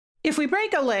If we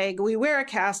break a leg, we wear a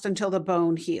cast until the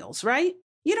bone heals, right?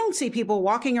 You don't see people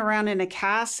walking around in a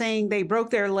cast saying they broke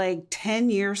their leg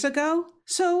 10 years ago.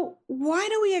 So why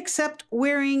do we accept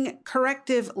wearing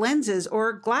corrective lenses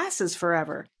or glasses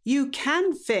forever? You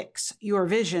can fix your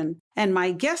vision, and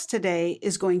my guest today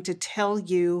is going to tell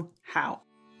you how.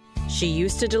 She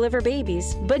used to deliver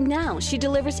babies, but now she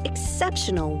delivers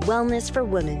exceptional wellness for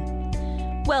women.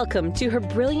 Welcome to her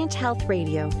Brilliant Health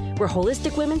Radio, where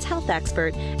holistic women's health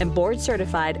expert and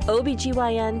board-certified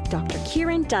OBGYN Dr.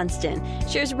 Kyrin Dunston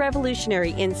shares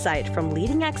revolutionary insight from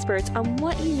leading experts on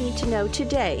what you need to know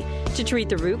today to treat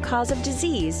the root cause of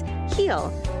disease,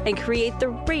 heal, and create the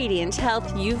radiant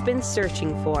health you've been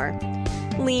searching for.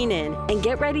 Lean in and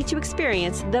get ready to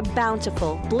experience the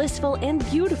bountiful, blissful, and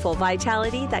beautiful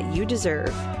vitality that you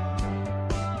deserve.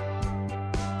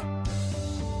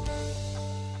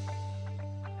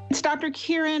 It's Dr.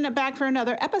 Kyrin back for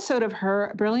another episode of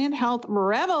her Brilliant Health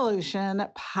Revolution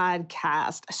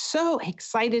podcast. So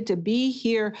excited to be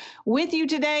here with you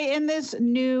today in this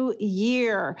new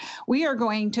year. We are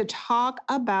going to talk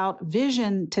about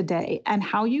vision today and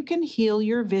how you can heal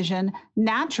your vision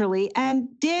naturally and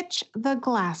ditch the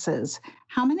glasses.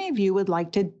 How many of you would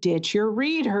like to ditch your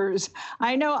readers?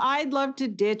 I know I'd love to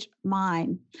ditch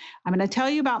mine. I'm going to tell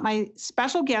you about my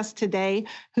special guest today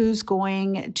who's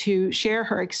going to share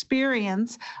her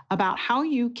experience about how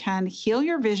you can heal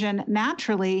your vision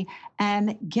naturally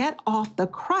and get off the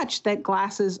crutch that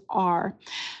glasses are.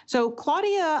 So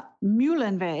Claudia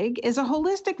Muhlenweg is a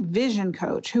holistic vision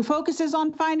coach who focuses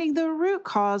on finding the root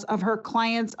cause of her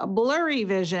clients' blurry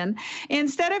vision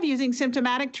instead of using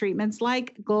symptomatic treatments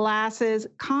like glasses,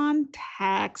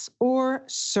 contacts, or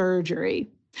surgery.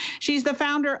 She's the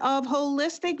founder of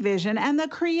Holistic Vision and the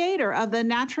creator of the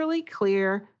Naturally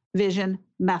Clear Vision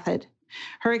Method.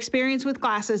 Her experience with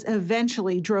glasses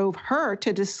eventually drove her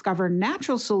to discover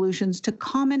natural solutions to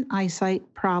common eyesight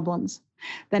problems.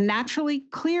 The Naturally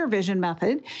Clear Vision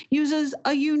Method uses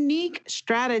a unique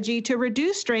strategy to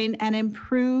reduce strain and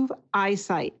improve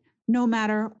eyesight, no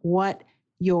matter what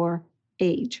your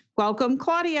age. Welcome,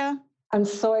 Claudia. I'm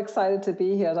so excited to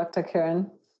be here, Dr. Kyrin.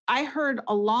 I heard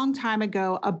a long time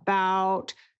ago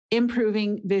about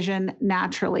improving vision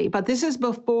naturally, but this is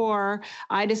before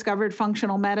I discovered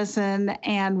functional medicine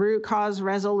and root cause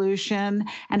resolution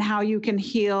and how you can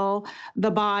heal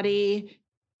the body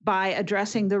by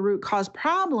addressing the root cause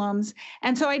problems.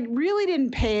 And so I really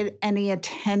didn't pay any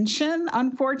attention,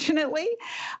 unfortunately.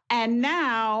 And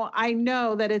now I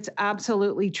know that it's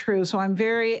absolutely true. So I'm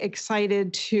very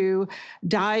excited to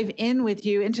dive in with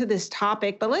you into this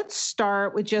topic. But let's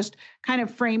start with just kind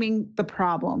of framing the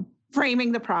problem.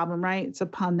 Framing the problem, right? It's a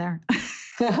pun there.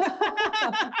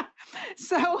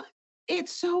 So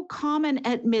it's so common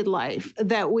at midlife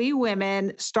that we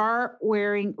women start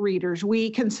wearing readers. We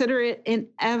consider it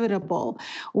inevitable.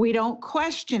 We don't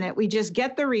question it. We just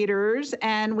get the readers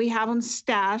and we have them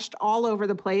stashed all over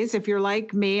the place. If you're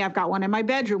like me, I've got one in my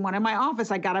bedroom, one in my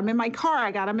office. I got them in my car.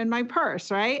 I got them in my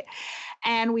purse, right?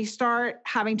 And we start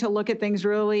having to look at things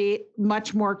really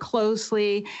much more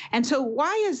closely. And so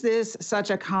why is this such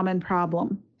a common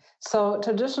problem? So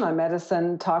traditional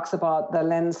medicine talks about the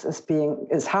lens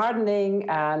is hardening,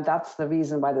 and that's the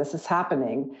reason why this is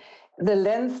happening. The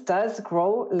lens does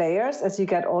grow layers as you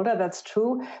get older, that's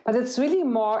true, but it's really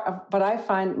more of what I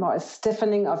find more a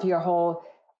stiffening of your whole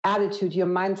attitude, your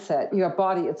mindset, your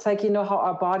body. It's like, you know, how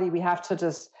our body, we have to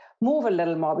just move a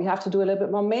little more. We have to do a little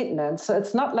bit more maintenance. So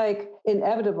it's not like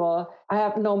inevitable. I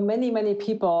have known many, many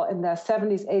people in their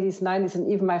 70s, 80s, 90s, and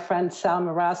even my friend Sal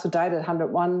Maraz, who died at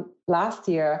 101 last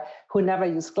year, who never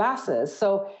used glasses.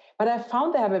 But I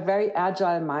found they have a very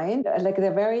agile mind. Like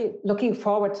they're very looking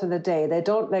forward to the day. They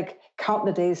don't like count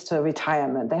the days to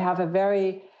retirement. They have a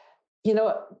very, you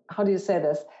know, how do you say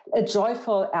this? A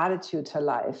joyful attitude to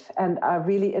life and are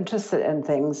really interested in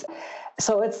things.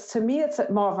 So to me, it's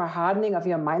more of a hardening of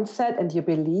your mindset and your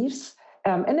beliefs.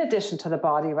 In addition to the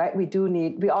body, right?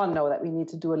 We all know that we need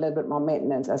to do a little bit more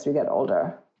maintenance as we get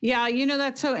older. Yeah, you know,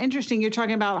 that's so interesting. You're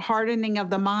talking about hardening of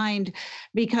the mind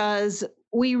because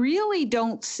we really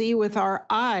don't see with our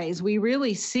eyes. We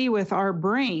really see with our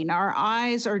brain. Our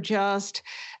eyes are just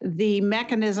the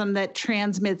mechanism that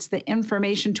transmits the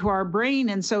information to our brain.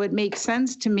 And so it makes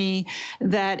sense to me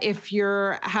that if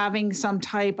you're having some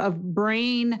type of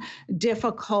brain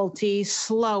difficulty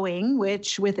slowing,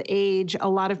 which with age, a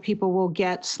lot of people will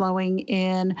get slowing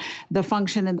in the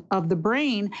function of the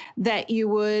brain, that you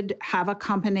would have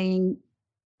accompanying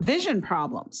vision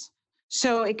problems.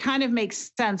 So it kind of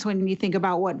makes sense when you think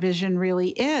about what vision really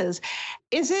is.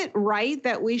 Is it right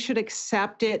that we should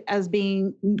accept it as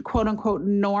being quote unquote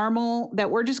normal,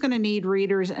 that we're just going to need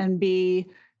readers and be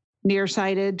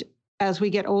nearsighted as we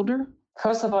get older?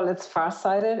 First of all, it's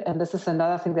farsighted, and this is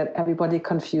another thing that everybody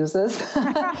confuses.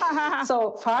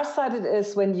 So farsighted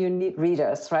is when you need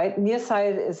readers, right?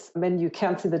 Nearsighted is when you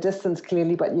can't see the distance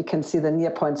clearly, but you can see the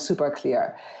near point super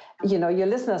clear. Your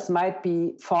listeners might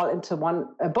fall into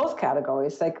both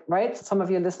categories, like, right? Some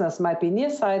of your listeners might be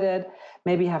nearsighted,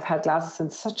 maybe have had glasses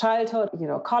since childhood,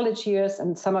 college years,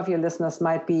 and some of your listeners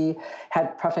might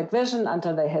had perfect vision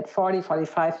until they hit 40,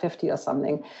 45, 50 or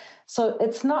something. So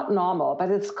it's not normal, but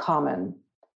it's common.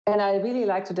 And I really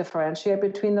like to differentiate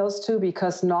between those two,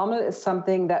 because normal is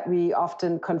something that we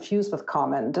often confuse with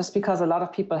common. Just because a lot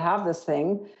of people have this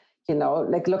thing,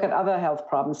 like look at other health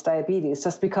problems, diabetes,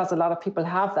 just because a lot of people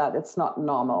have that, it's not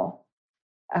normal.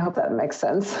 I hope that makes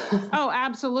sense. Oh,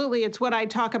 absolutely. It's what I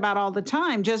talk about all the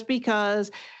time. Just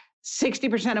because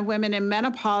 60% of women in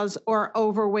menopause are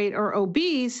overweight or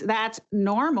obese, that's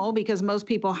normal because most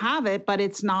people have it, but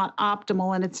it's not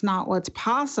optimal and it's not what's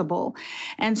possible.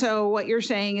 And so what you're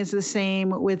saying is the same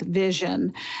with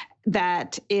vision,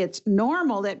 that it's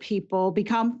normal that people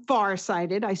become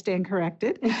farsighted. I stand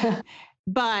corrected.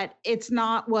 But it's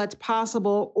not what's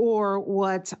possible or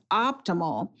what's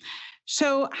optimal.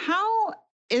 So how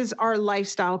is our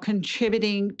lifestyle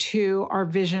contributing to our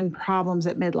vision problems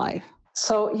at midlife?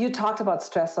 So you talked about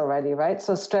stress already, right?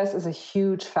 So stress is a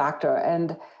huge factor,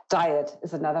 and diet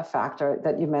is another factor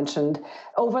that you mentioned.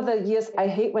 Over the years, I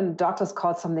hate when doctors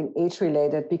call something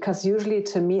age-related, because usually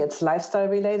to me it's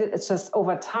lifestyle-related. It's just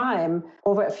over time,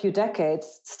 over a few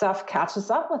decades, stuff catches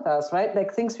up with us, right?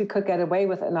 Like things we could get away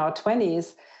with in our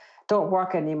 20s don't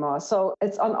work anymore. So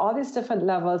it's on all these different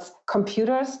levels.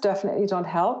 Computers definitely don't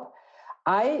help.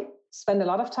 I spend a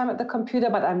lot of time at the computer,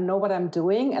 but I know what I'm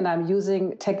doing, and I'm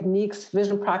using techniques,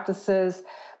 vision practices,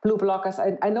 blue blockers.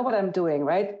 I know what I'm doing,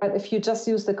 right? But if you just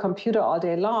use the computer all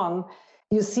day long,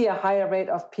 you see a higher rate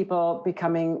of people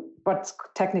becoming what's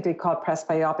technically called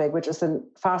presbyopic, which is a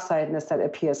farsightedness that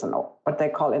appears in what they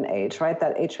call in age, right?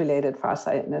 That age-related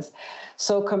farsightedness.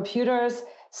 So computers,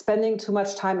 spending too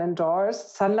much time indoors.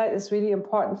 Sunlight is really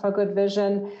important for good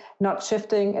vision, not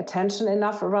shifting attention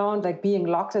enough around, like being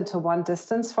locked into one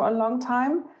distance for a long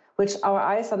time, which our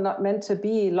eyes are not meant to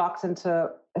be locked into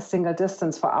a single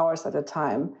distance for hours at a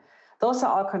time. Those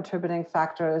are all contributing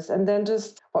factors. And then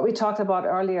just what we talked about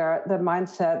earlier, the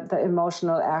mindset, the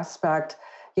emotional aspect.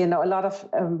 A lot of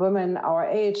women our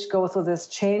age go through this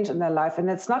change in their life. And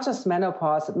it's not just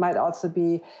menopause. It might also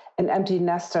be an empty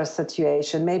nester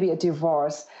situation, maybe a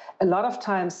divorce. A lot of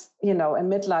times, in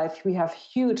midlife, we have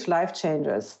huge life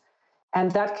changes. And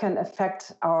that can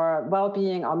affect our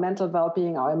well-being, our mental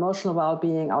well-being, our emotional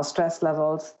well-being, our stress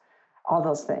levels, all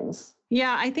those things.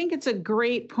 Yeah, I think it's a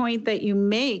great point that you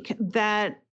make,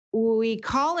 that we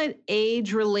call it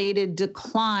age-related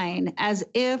decline, as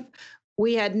if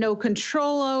we had no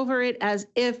control over it, as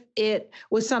if it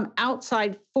was some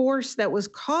outside force that was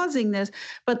causing this.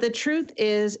 But the truth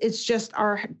is, it's just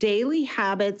our daily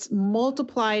habits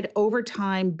multiplied over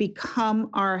time become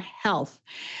our health.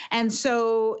 And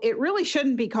so it really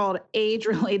shouldn't be called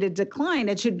age-related decline.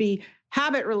 It should be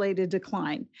habit-related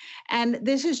decline. And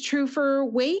this is true for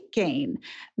weight gain.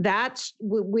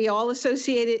 We all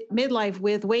associate midlife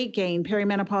with weight gain,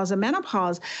 perimenopause and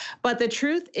menopause. But the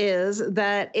truth is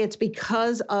that it's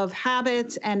because of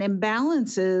habits and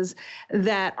imbalances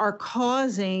that are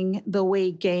causing the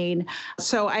weight gain.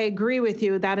 So I agree with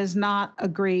you. That is not a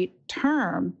great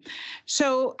term.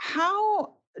 So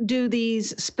how do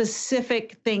these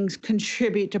specific things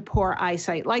contribute to poor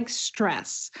eyesight, like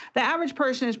stress? The average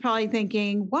person is probably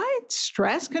thinking, what?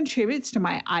 Stress contributes to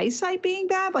my eyesight being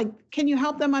bad? Like, can you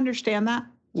help them understand that?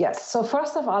 Yes. So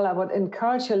first of all, I would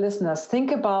encourage your listeners,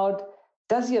 think about,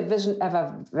 does your vision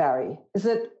ever vary? Is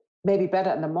it maybe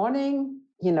better in the morning,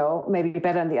 maybe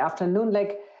better in the afternoon?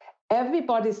 Like,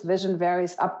 everybody's vision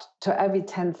varies up to every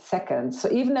 10 seconds. So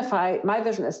even if my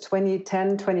vision is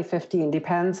 2010, 2015,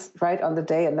 depends right on the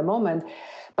day and the moment.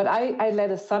 But I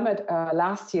led a summit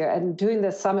last year, and during the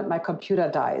summit, my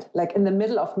computer died, like in the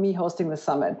middle of me hosting the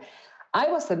summit. I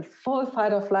was in full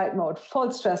fight or flight mode, full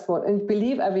stress mode, and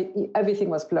believe everything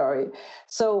was blurry.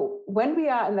 So when we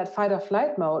are in that fight or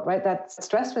flight mode, right, that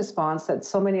stress response that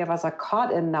so many of us are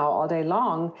caught in now all day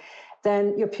long,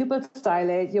 then your pupils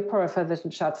dilate, your peripheral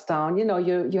vision shuts down, you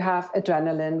have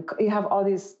adrenaline, you have all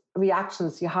these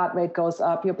reactions, your heart rate goes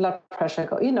up, your blood pressure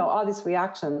goes, all these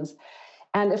reactions.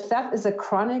 And if that is a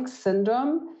chronic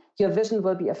syndrome, your vision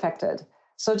will be affected.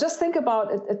 So just think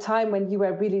about a time when you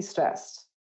were really stressed.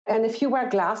 And if you wear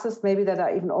glasses, maybe that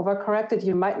are even overcorrected,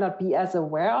 you might not be as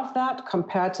aware of that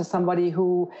compared to somebody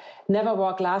who never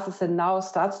wore glasses and now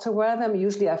starts to wear them.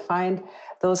 Usually I find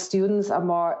those students are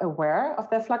more aware of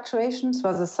their fluctuations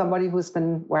versus somebody who's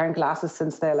been wearing glasses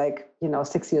since they're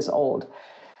 6 years old.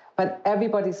 But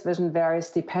everybody's vision varies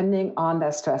depending on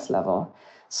their stress level.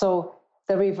 So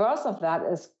the reverse of that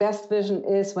is best vision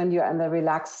is when you're in the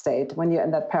relaxed state, when you're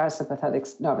in that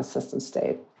parasympathetic nervous system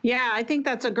state. Yeah, I think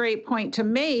that's a great point to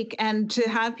make, and to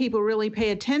have people really pay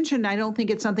attention. I don't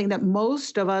think it's something that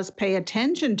most of us pay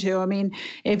attention to. I mean,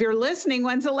 if you're listening,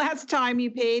 when's the last time you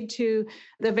paid to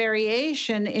the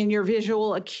variation in your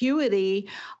visual acuity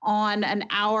on an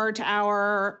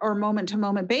hour-to-hour or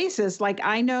moment-to-moment basis? Like,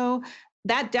 I know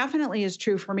that definitely is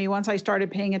true for me once I started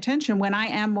paying attention. When I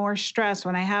am more stressed,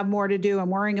 when I have more to do,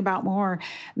 I'm worrying about more,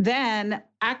 then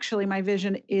actually my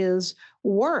vision is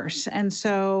worse. And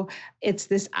so it's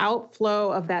this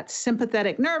outflow of that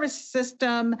sympathetic nervous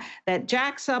system that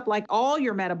jacks up like all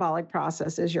your metabolic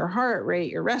processes, your heart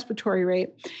rate, your respiratory rate,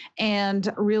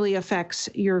 and really affects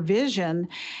your vision.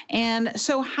 And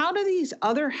so how do these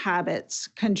other habits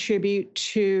contribute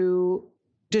to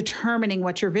determining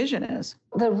what your vision is?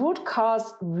 The root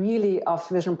cause really of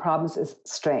vision problems is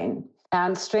strain.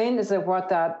 And strain is a word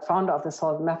that founder of this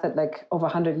whole method, like over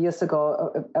 100 years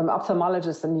ago, an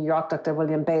ophthalmologist in New York, Dr.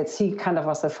 William Bates, he kind of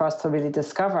was the first to really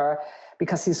discover,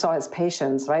 because he saw his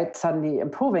patients, right, suddenly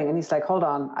improving. And he's like, hold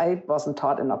on, I wasn't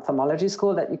taught in ophthalmology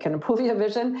school that you can improve your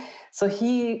vision. So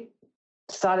he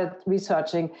started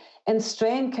researching, and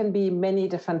strain can be many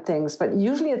different things, but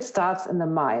usually it starts in the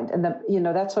mind. And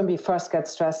that's when we first get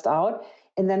stressed out,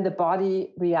 and then the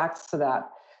body reacts to that.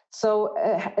 So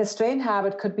a strain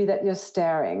habit could be that you're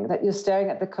staring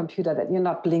at the computer, that you're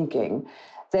not blinking,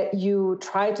 that you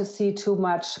try to see too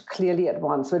much clearly at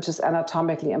once, which is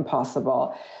anatomically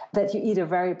impossible, that you eat a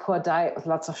very poor diet with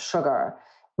lots of sugar,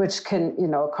 which can,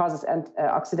 causes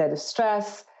oxidative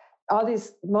stress.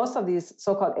 Most of these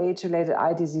so-called age-related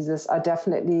eye diseases are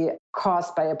definitely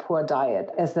caused by a poor diet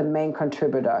as the main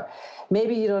contributor.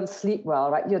 Maybe you don't sleep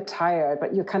well, right? You're tired,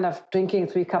 but you're kind of drinking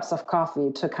 3 cups of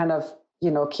coffee to kind of,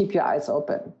 keep your eyes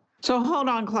open. So hold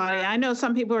on, Claudia. I know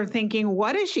some people are thinking,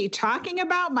 what is she talking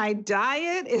about? My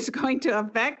diet is going to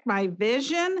affect my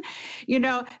vision.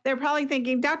 They're probably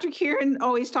thinking, Dr. Kyrin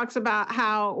always talks about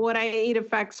how what I eat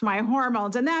affects my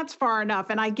hormones, and that's far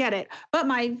enough, and I get it. But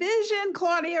my vision,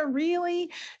 Claudia, really?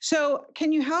 So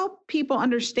can you help people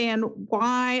understand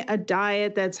why a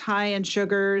diet that's high in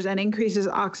sugars and increases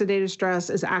oxidative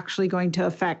stress is actually going to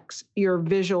affect your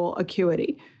visual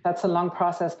acuity? That's a long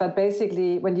process. But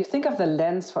basically, when you think of the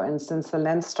lens, for instance, the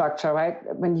lens structure, right?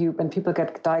 When people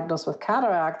get diagnosed with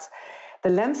cataracts, the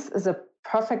lens is a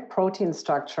perfect protein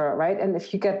structure, right? And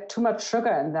if you get too much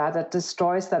sugar in that, it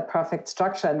destroys that perfect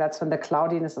structure. And that's when the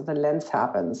cloudiness of the lens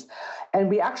happens. And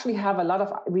we actually have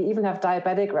we even have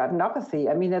diabetic retinopathy.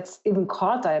 I mean, it's even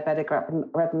called diabetic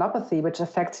retinopathy, which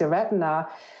affects your retina,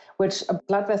 which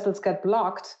blood vessels get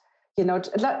blocked.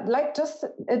 Like just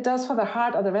it does for the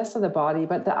heart or the rest of the body,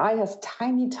 but the eye has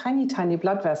tiny, tiny, tiny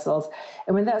blood vessels.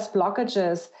 And when there's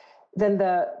blockages, then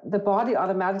the body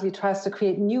automatically tries to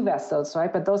create new vessels,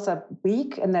 right? But those are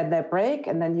weak, and then they break,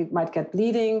 and then you might get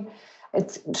bleeding.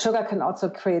 Sugar can also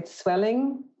create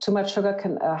swelling. Too much sugar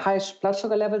high blood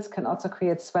sugar levels can also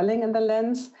create swelling in the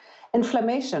lens.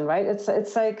 Inflammation, right?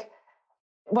 It's like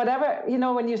whatever,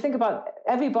 when you think about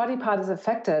every body part is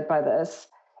affected by this.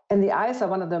 And the eyes are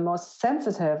one of the most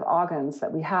sensitive organs that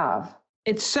we have.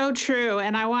 It's so true.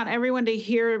 And I want everyone to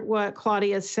hear what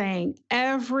Claudia is saying.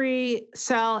 Every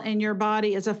cell in your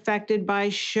body is affected by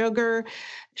sugar.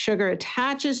 Sugar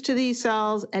attaches to these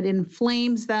cells and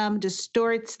inflames them,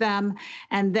 distorts them,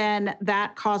 and then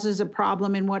that causes a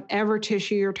problem in whatever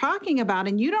tissue you're talking about.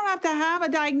 And you don't have to have a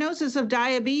diagnosis of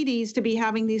diabetes to be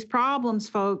having these problems,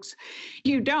 folks.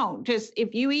 You don't. Just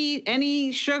if you eat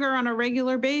any sugar on a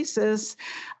regular basis,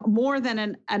 more than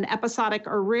an episodic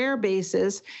or rare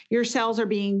basis, your cells are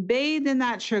being bathed in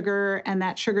that sugar, and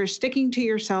that sugar is sticking to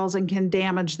your cells and can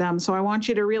damage them. So I want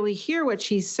you to really hear what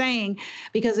she's saying,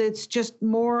 because it's just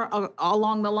more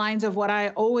along the lines of what I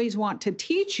always want to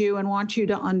teach you and want you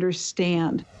to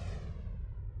understand.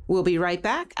 We'll be right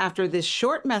back after this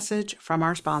short message from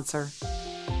our sponsor.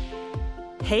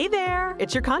 Hey there,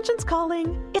 it's your conscience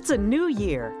calling. It's a new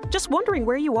year. Just wondering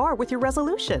where you are with your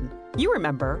resolution. You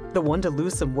remember, the one to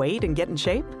lose some weight and get in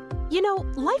shape?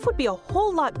 Life would be a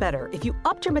whole lot better if you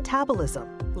upped your metabolism,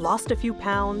 lost a few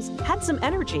pounds, had some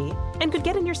energy, and could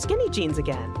get in your skinny jeans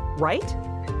again, right?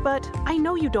 But I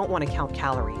know you don't want to count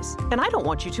calories, and I don't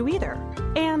want you to either.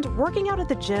 And working out at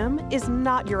the gym is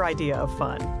not your idea of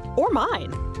fun. Or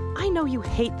mine. I know you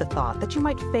hate the thought that you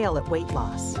might fail at weight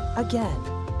loss again.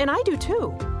 And I do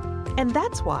too. And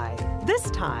that's why, this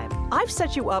time, I've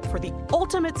set you up for the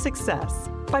ultimate success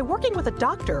by working with a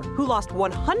doctor who lost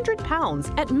 100 pounds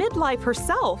at midlife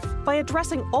herself by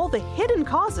addressing all the hidden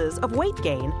causes of weight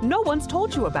gain no one's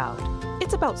told you about.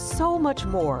 It's about so much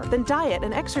more than diet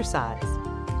and exercise.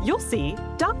 You'll see,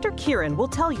 Dr. Kyrin will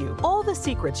tell you all the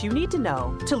secrets you need to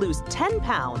know to lose 10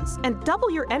 pounds and double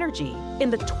your energy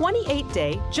in the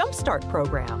 28-day Jumpstart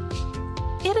program.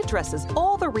 It addresses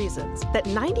all the reasons that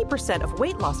 90% of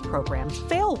weight loss programs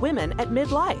fail women at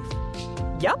midlife.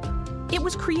 Yup, it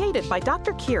was created by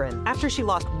Dr. Kyrin after she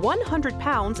lost 100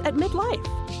 pounds at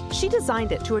midlife. She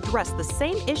designed it to address the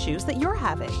same issues that you're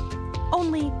having.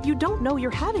 Only you don't know you're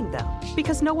having them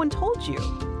because no one told you.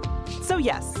 So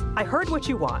yes, I heard what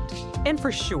you want. And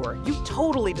for sure, you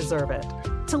totally deserve it.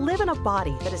 To live in a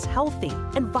body that is healthy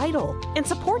and vital and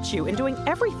supports you in doing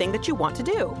everything that you want to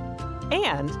do.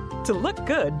 And to look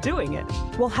good doing it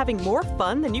while having more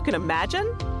fun than you can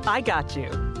imagine. I got you.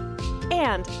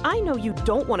 And I know you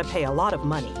don't want to pay a lot of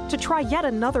money to try yet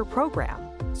another program.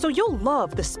 So you'll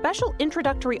love the special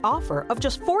introductory offer of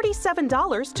just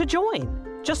 $47 to join.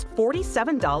 Just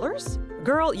 $47?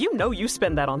 Girl, you know you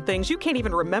spend that on things you can't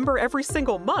even remember every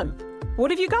single month. What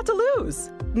have you got to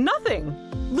lose? Nothing.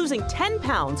 Losing 10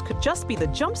 pounds could just be the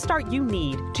jumpstart you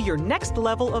need to your next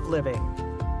level of living.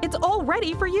 It's all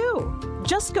ready for you.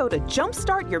 Just go to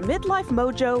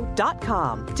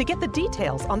jumpstartyourmidlifemojo.com to get the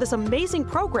details on this amazing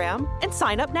program and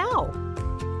sign up now.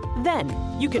 Then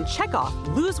you can check off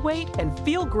lose weight and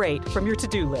feel great from your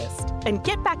to-do list and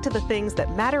get back to the things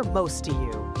that matter most to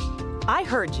you. I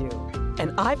heard you,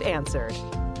 and I've answered.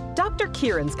 Dr.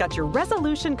 Kyrin's got your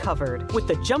resolution covered with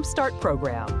the Jumpstart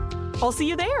program. I'll see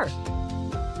you there.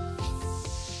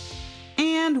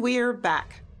 And we're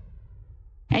back.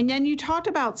 And then you talked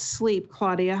about sleep,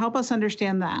 Claudia. Help us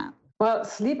understand that. Well,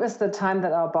 sleep is the time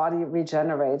that our body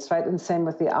regenerates, right? And same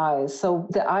with the eyes. So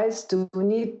the eyes do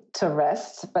need to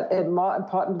rest, but more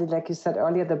importantly, like you said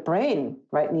earlier, the brain,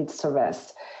 right, needs to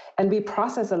rest. And we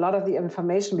process a lot of the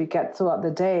information we get throughout the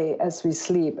day as we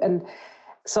sleep. And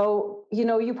so,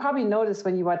 you probably noticed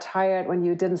when you are tired, when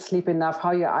you didn't sleep enough,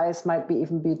 how your eyes might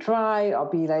even be dry or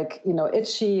be like,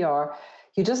 itchy, or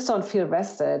you just don't feel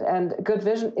rested. And good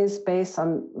vision is based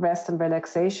on rest and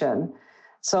relaxation.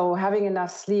 So having enough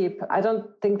sleep, I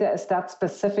don't think there is that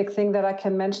specific thing that I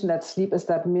can mention, that sleep is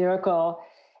that miracle.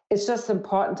 It's just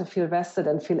important to feel rested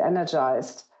and feel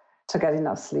energized to get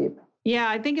enough sleep.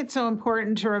 Yeah, I think it's so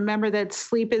important to remember that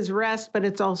sleep is rest, but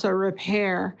it's also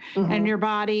repair. Mm-hmm. And your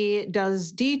body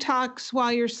does detox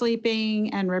while you're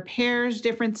sleeping and repairs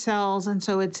different cells. And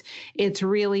so it's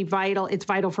really vital. It's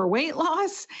vital for weight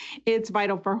loss. It's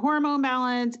vital for hormone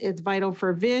balance. It's vital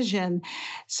for vision.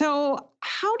 So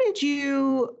how did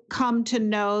you come to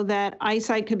know that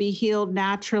eyesight could be healed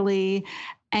naturally?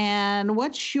 And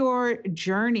what's your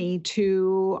journey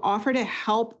to offer to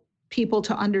help people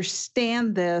to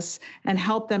understand this and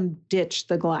help them ditch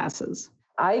the glasses?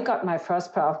 I got my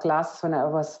first pair of glasses when I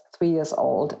was 3 years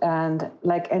old. And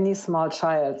like any small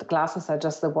child, glasses are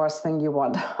just the worst thing you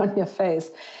want on your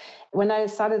face. When I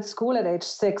started school at age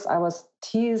 6, I was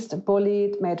teased,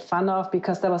 bullied, made fun of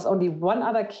because there was only one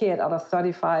other kid out of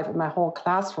 35 in my whole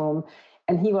classroom.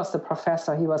 And he was the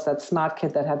professor. He was that smart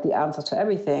kid that had the answer to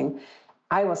everything.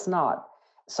 I was not.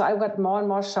 So I got more and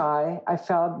more shy. I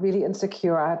felt really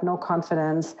insecure. I had no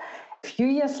confidence. A few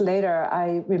years later,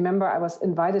 I remember I was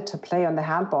invited to play on the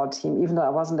handball team, even though I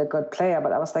wasn't a good player,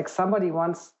 but I was like, somebody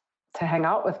wants to hang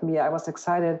out with me. I was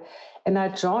excited. And I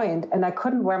joined, and I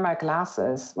couldn't wear my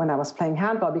glasses when I was playing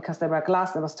handball because they were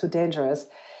glass and it was too dangerous.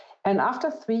 And after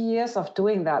 3 years of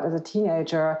doing that as a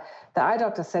teenager, the eye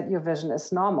doctor said, your vision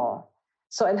is normal.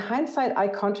 So in hindsight, I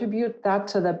contribute that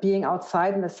to the being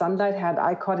outside in the sunlight, had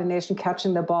eye coordination,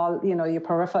 catching the ball, your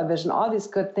peripheral vision, all these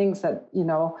good things that,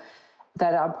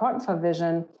 that are important for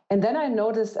vision. And then I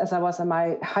noticed as I was in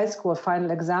my high school final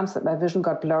exams that my vision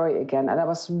got blurry again. And I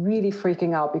was really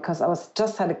freaking out because I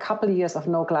just had a couple of years of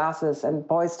no glasses and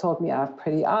boys told me I have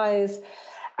pretty eyes.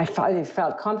 I finally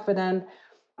felt confident.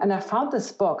 And I found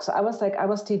this book. So I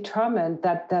was determined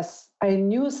that I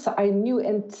knew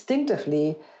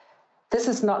instinctively this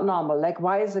is not normal. Like,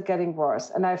 why is it getting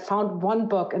worse? And I found one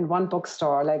book in one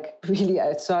bookstore, like really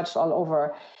I searched all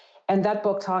over. And that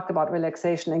book talked about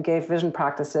relaxation and gave vision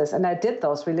practices. And I did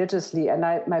those religiously. And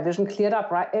my vision cleared up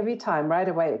every time, right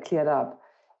away it cleared up.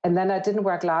 And then I didn't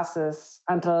wear glasses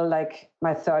until like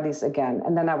my 30s again.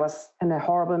 And then I was in a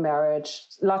horrible marriage,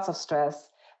 lots of stress,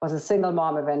 was a single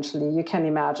mom eventually, you can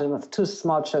imagine, with 2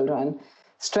 small children,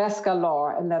 stress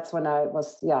galore. And that's when I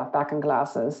was, back in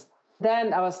glasses.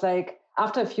 Then I was like,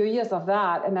 after a few years of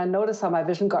that, and I noticed how my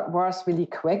vision got worse really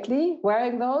quickly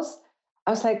wearing those,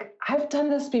 I was like, I've done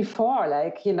this before.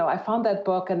 Like, I found that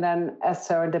book, and then as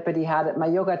serendipity had it, my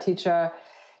yoga teacher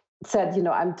said,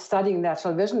 I'm studying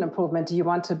natural vision improvement. Do you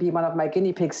want to be one of my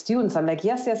guinea pig students? I'm like,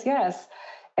 yes, yes, yes.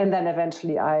 And then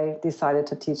eventually I decided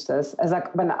to teach this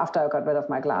after I got rid of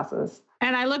my glasses.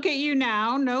 And I look at you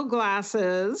now, no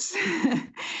glasses,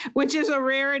 which is a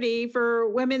rarity for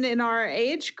women in our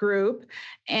age group.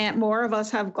 And more of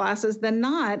us have glasses than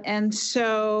not. And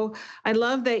so I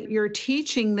love that you're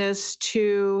teaching this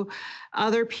to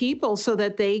other people so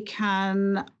that they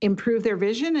can improve their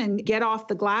vision and get off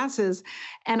the glasses.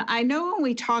 And I know when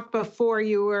we talked before,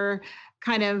 you were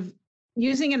kind of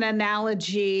using an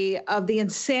analogy of the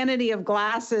insanity of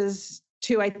glasses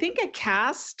to, I think, a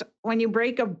cast when you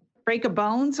break a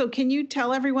bone. So can you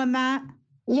tell everyone that?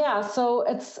 Yeah, so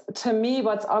it's, to me,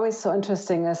 what's always so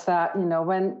interesting is that,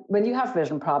 when you have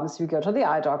vision problems, you go to the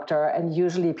eye doctor, and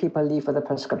usually people leave with a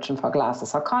prescription for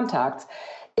glasses or contacts.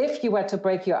 If you were to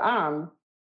break your arm,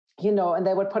 and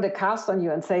they would put a cast on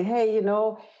you and say, hey,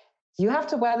 you have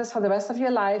to wear this for the rest of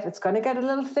your life. It's going to get a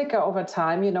little thicker over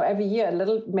time, every year, a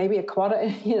little, maybe a quarter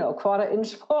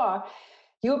inch more.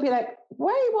 You would be like,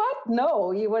 wait, what?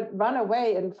 No, you would run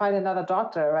away and find another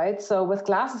doctor, right? So with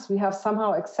glasses, we have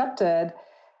somehow accepted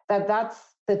that that's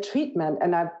the treatment.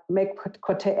 And I make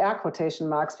air quotation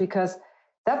marks, because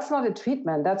that's not a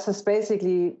treatment. That's just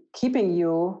basically keeping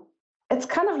you. It's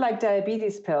kind of like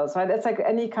diabetes pills, right? It's like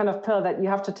any kind of pill that you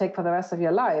have to take for the rest of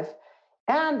your life.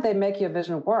 And they make your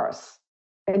vision worse.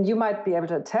 And you might be able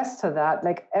to attest to that.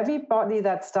 Like everybody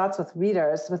that starts with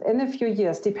readers within a few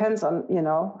years, depends on,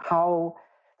 how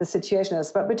the situation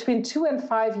is. But between 2 and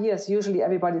 5 years, usually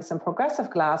everybody's in progressive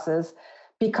glasses,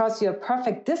 because your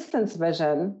perfect distance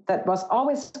vision that was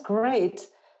always great,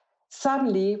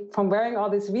 suddenly from wearing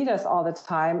all these readers all the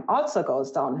time also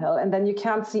goes downhill. And then you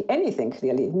can't see anything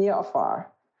clearly, near or far.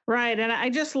 Right. And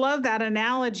I just love that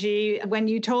analogy. When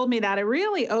you told me that, it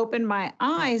really opened my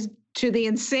eyes to the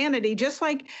insanity, just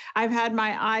like I've had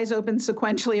my eyes open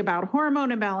sequentially about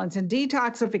hormone imbalance and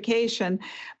detoxification,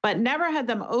 but never had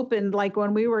them opened like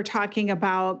when we were talking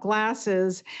about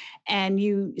glasses. And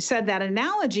you said that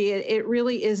analogy, it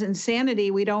really is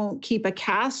insanity. We don't keep a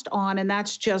cast on, and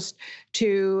that's just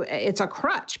it's a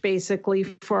crutch basically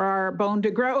for our bone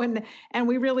to grow. And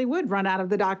we really would run out of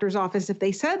the doctor's office if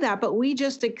they said that, but we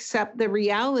just accept the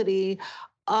reality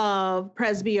of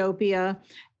presbyopia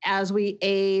as we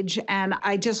age. And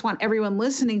I just want everyone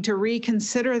listening to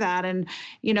reconsider that. And,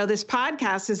 this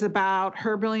podcast is about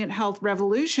Her Brilliant Health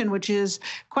Revolution, which is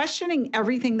questioning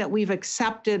everything that we've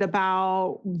accepted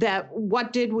about that.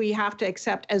 What did we have to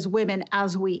accept as women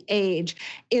as we age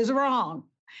is wrong,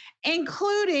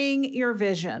 including your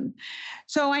vision.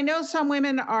 So I know some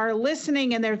women are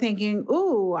listening and they're thinking,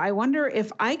 ooh, I wonder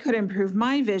if I could improve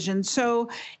my vision. So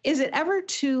is it ever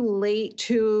too late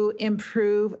to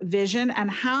improve vision?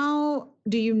 And how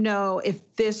do you know if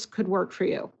this could work for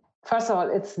you? First of all,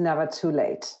 it's never too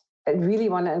late. I really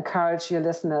want to encourage your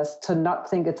listeners to not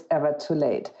think it's ever too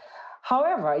late.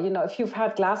 However, if you've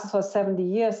had glasses for 70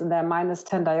 years and they're minus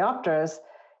 10 diopters,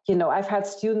 I've had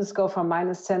students go from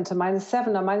minus 10 to minus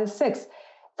 7 or minus 6.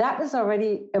 That is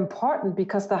already important,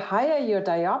 because the higher your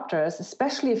diopters,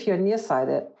 especially if you're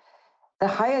nearsighted, the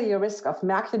higher your risk of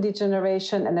macular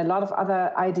degeneration and a lot of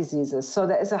other eye diseases. So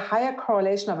there is a higher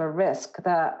correlation of a risk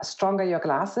the stronger your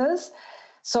glasses.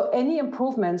 So any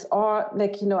improvements, or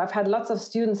I've had lots of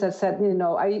students that said,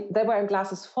 they were in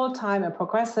glasses full time and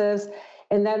progressives.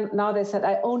 And then now they said,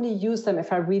 I only use them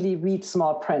if I really read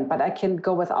small print, but I can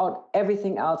go without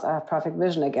everything else. I have perfect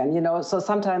vision again, So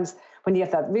sometimes when you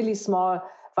have that really small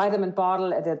vitamin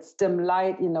bottle and it's dim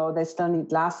light, they still need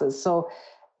glasses. So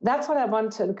that's what I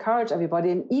want to encourage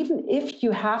everybody. And even if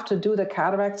you have to do the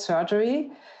cataract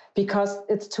surgery because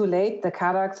it's too late, the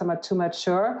cataracts are too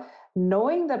mature,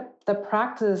 knowing that the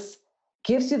practice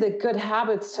gives you the good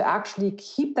habits to actually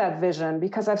keep that vision,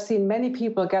 because I've seen many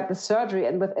people get the surgery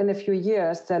and within a few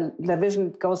years, the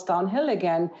vision goes downhill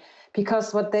again,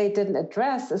 because what they didn't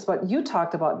address is what you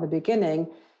talked about in the beginning.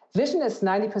 Vision is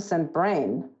 90%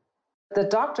 brain. The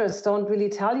doctors don't really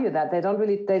tell you that.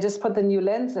 They just put the new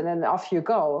lens in and off you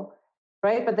go,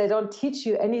 right? But they don't teach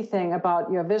you anything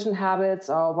about your vision habits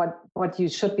or what you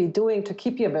should be doing to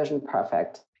keep your vision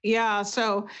perfect. Yeah,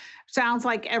 so sounds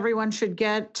like everyone should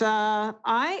get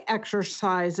eye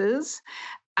exercises.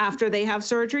 after they have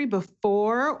surgery,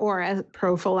 before or as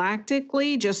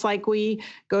prophylactically, just like we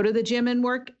go to the gym and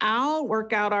work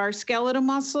out our skeletal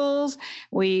muscles.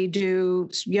 We do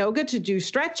yoga to do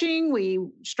stretching. We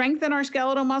strengthen our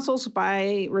skeletal muscles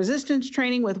by resistance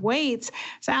training with weights.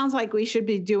 Sounds like we should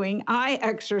be doing eye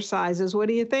exercises. What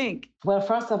do you think? Well,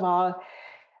 first of all,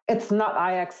 it's not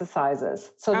eye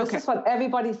exercises. So this is what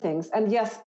everybody thinks. And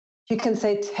yes, you can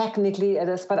say technically it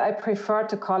is, but I prefer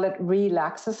to call it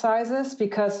relax exercises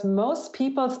because most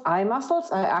people's eye muscles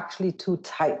are actually too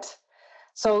tight.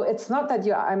 So it's not that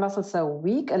your eye muscles are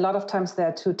weak. A lot of times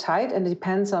they're too tight, and it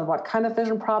depends on what kind of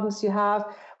vision problems you have.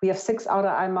 We have 6 outer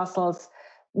eye muscles.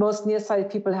 Most nearsighted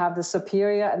people have the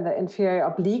superior and the inferior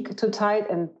oblique too tight,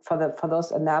 and for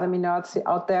those anatomy nerds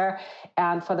out there,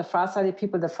 and for the farsighted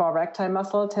people, the forerecti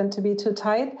muscle tend to be too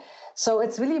tight. So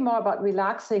it's really more about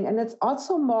relaxing, and it's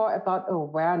also more about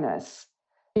awareness,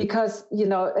 because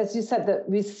as you said, that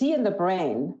we see in the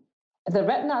brain, the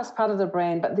retina is part of the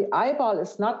brain, but the eyeball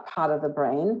is not part of the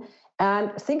brain.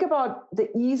 And think about the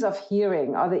ease of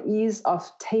hearing or the ease of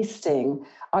tasting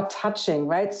or touching,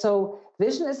 right? So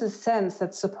vision is a sense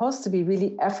that's supposed to be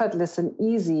really effortless and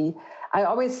easy. I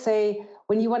always say,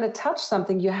 when you want to touch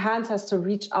something, your hand has to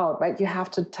reach out, right? You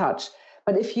have to touch.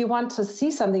 But if you want to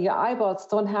see something, your eyeballs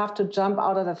don't have to jump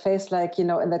out of the face like, in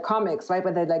the comics, right?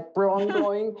 Where they're like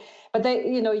blowing. But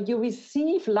you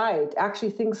receive light.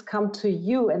 Actually, things come to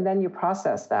you and then you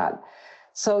process that.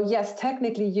 So yes,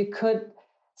 technically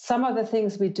some of the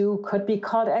things we do could be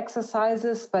called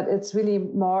exercises, but it's really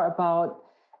more about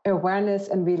awareness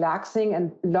and relaxing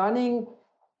and learning,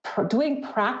 doing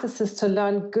practices to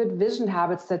learn good vision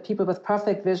habits that people with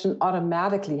perfect vision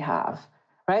automatically have,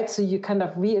 right? So you kind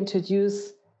of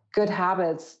reintroduce good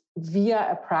habits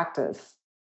via a practice,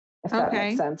 if that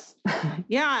makes sense.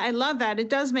 Yeah, I love that. It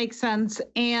does make sense.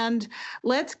 And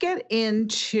let's get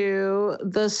into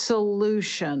the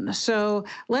solution. So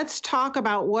let's talk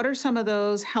about what are some of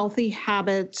those healthy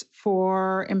habits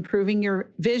for improving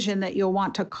your vision that you'll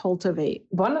want to cultivate.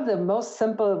 One of the most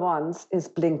simple ones is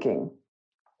blinking.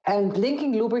 And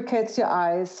blinking lubricates your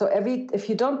eyes. So if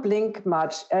you don't blink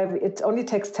much, it only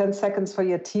takes 10 seconds for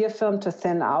your tear film to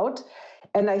thin out.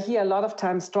 And I hear a lot of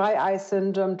times dry eye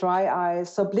syndrome, dry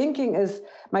eyes. So blinking is,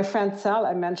 my friend Sal,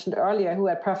 I mentioned earlier, who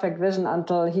had perfect vision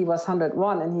until he was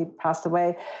 101 and he passed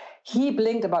away. He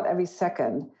blinked about every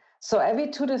second. So every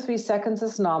 2 to 3 seconds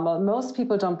is normal. Most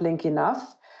people don't blink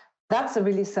enough. That's a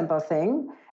really simple thing.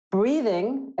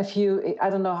 Breathing, I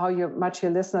don't know how much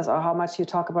your listeners or how much you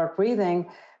talk about breathing,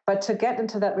 but to get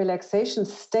into that relaxation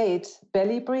state,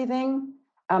 belly breathing,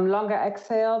 longer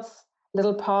exhales,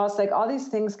 little pause, like all these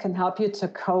things can help you to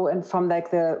go and from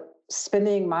like the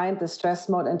spinning mind, the stress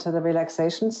mode into the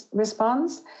relaxation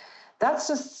response. That's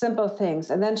just simple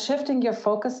things. And then shifting your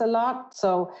focus a lot.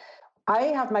 So I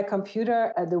have my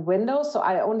computer at the window, so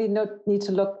I only need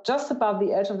to look just above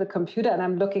the edge of the computer, and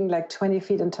I'm looking like 20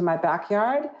 feet into my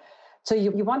backyard. So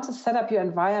you want to set up your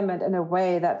environment in a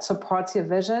way that supports your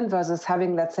vision versus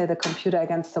having, let's say, the computer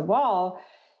against the wall,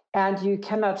 and you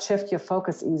cannot shift your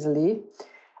focus easily.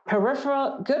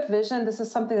 Peripheral, good vision, this is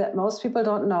something that most people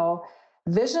don't know.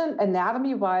 Vision,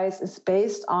 anatomy-wise, is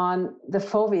based on the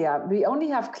fovea. We only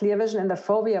have clear vision in the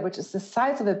fovea, which is the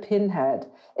size of a pinhead.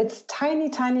 It's tiny,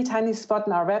 tiny, tiny spot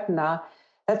in our retina.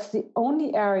 That's the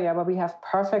only area where we have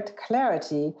perfect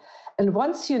clarity. And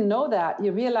once you know that,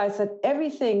 you realize that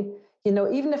everything,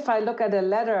 even if I look at a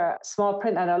letter, small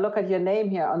print, and I look at your name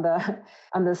here on the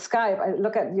Skype, I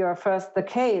look at the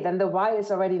K, then the Y is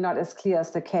already not as clear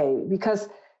as the K, because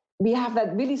we have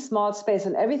that really small space,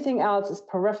 and everything else is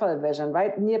peripheral vision,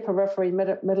 right? Near periphery,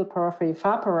 middle periphery,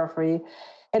 far periphery.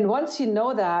 And once you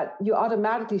know that, you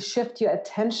automatically shift your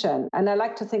attention. And I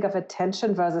like to think of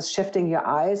attention versus shifting your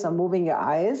eyes or moving your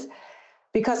eyes,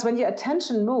 because when your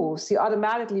attention moves, you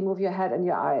automatically move your head and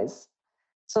your eyes.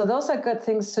 So those are good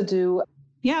things to do.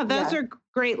 Yeah, those are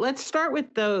great. Let's start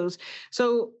with those.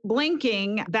 So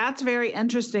blinking, that's very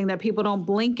interesting that people don't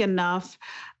blink enough.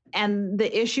 And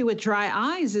the issue with dry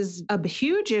eyes is a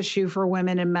huge issue for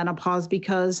women in menopause,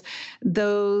 because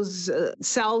those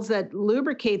cells that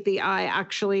lubricate the eye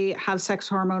actually have sex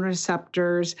hormone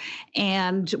receptors.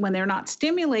 And when they're not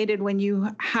stimulated, when you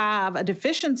have a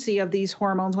deficiency of these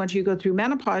hormones, once you go through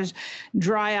menopause,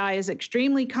 dry eye is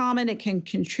extremely common. It can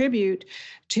contribute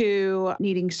to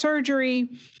needing surgery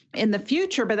in the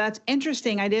future. But that's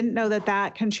interesting. I didn't know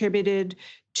that contributed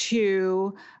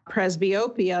to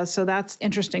presbyopia. So that's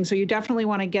interesting. So you definitely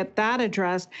want to get that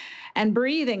addressed. And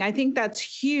breathing, I think that's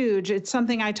huge. It's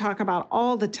something I talk about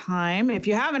all the time. If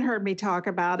you haven't heard me talk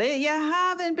about it, you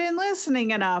haven't been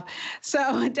listening enough.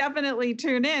 So definitely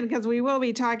tune in because we will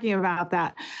be talking about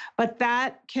that. But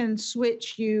that can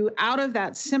switch you out of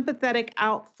that sympathetic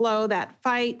outflow, that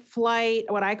fight, flight,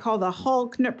 what I call the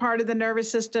Hulk part of the nervous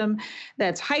system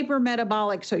that's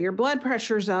hypermetabolic. So your blood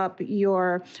pressure's up,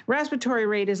 your respiratory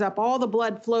rate is up, all the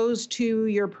blood flows to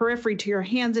your periphery, to your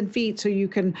hands and feet, so you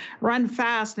can run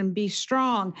fast and be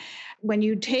strong. When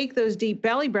you take those deep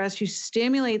belly breaths, you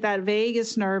stimulate that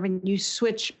vagus nerve and you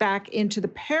switch back into the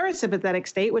parasympathetic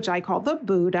state, which I call the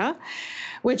Buddha,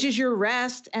 which is your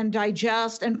rest and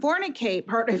digest and fornicate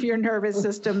part of your nervous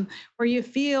system, where you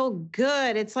feel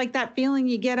good. It's like that feeling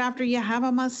you get after you have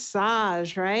a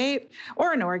massage, right?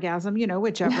 Or an orgasm,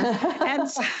 whichever. And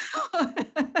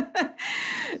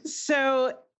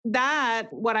so that,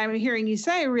 what I'm hearing you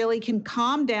say, really can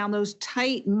calm down those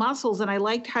tight muscles. And I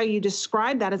liked how you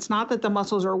described that. It's not that the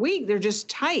muscles are weak, they're just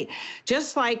tight.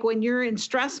 Just like when you're in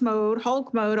stress mode,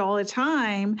 Hulk mode all the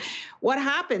time, what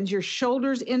happens? Your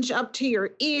shoulders inch up to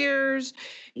your ears.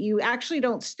 You actually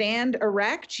don't stand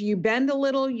erect. You bend a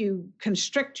little, you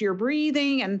constrict your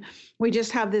breathing, and we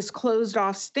just have this closed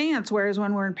off stance. Whereas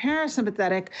when we're in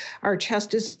parasympathetic, our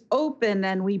chest is open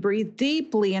and we breathe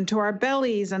deeply into our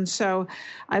bellies. And so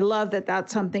I love that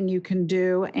that's something you can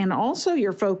do. And also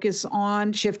your focus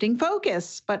on shifting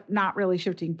focus, but not really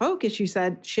shifting focus. You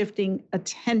said shifting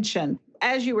attention.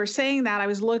 As you were saying that, I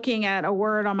was looking at a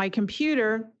word on my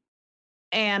computer,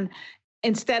 and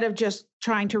instead of just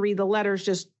trying to read the letters,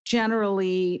 just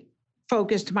generally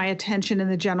focused my attention in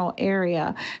the general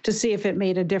area to see if it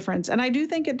made a difference. And I do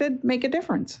think it did make a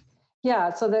difference.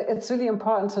 Yeah, so it's really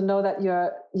important to know that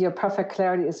your perfect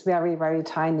clarity is very, very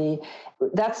tiny.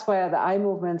 That's where the eye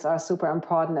movements are super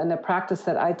important. And the practice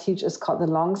that I teach is called the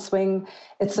long swing.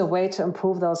 It's a way to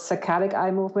improve those saccadic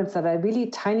eye movements that are really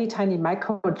tiny, tiny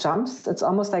micro jumps. It's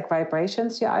almost like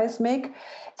vibrations your eyes make.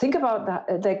 Think about that,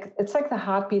 it's like the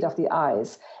heartbeat of the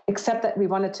eyes, except that we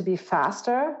want it to be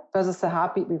faster versus the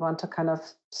heartbeat. We want to kind of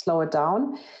slow it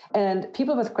down. And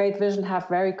people with great vision have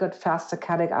very good fast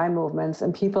saccadic eye movements,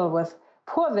 and people with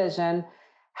poor vision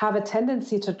have a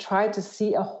tendency to try to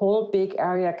see a whole big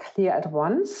area clear at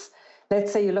once.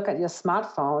 Let's say you look at your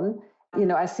smartphone.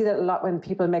 I see that a lot when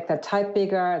people make their type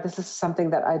bigger. This is something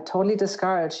that I totally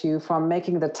discourage you from,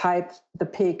 making the type, the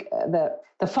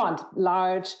font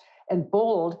large and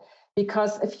bold,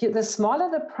 because the smaller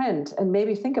the print, and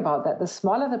maybe think about that, the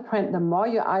smaller the print, the more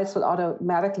your eyes will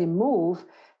automatically move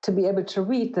to be able to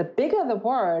read. The bigger the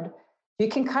word, you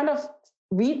can kind of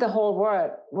read the whole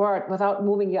word without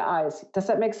moving your eyes. Does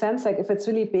that make sense? Like if it's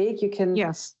really big, you can.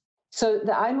 Yes. So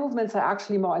the eye movements are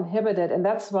actually more inhibited, and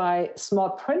that's why small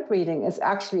print reading is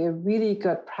actually a really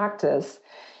good practice.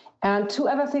 And two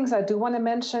other things I do want to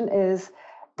mention is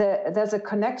there's a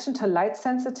connection to light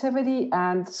sensitivity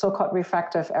and so-called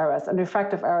refractive errors. And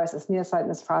refractive errors is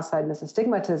nearsightedness, farsightedness,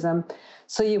 astigmatism.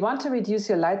 So you want to reduce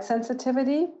your light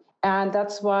sensitivity. And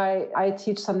that's why I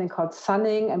teach something called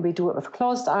sunning, and we do it with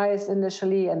closed eyes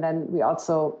initially. And then we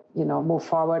also, move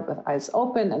forward with eyes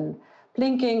open and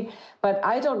blinking. But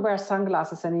I don't wear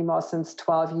sunglasses anymore since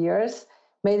 12 years.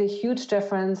 Made a huge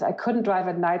difference. I couldn't drive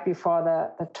at night before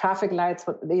the traffic lights,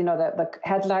 the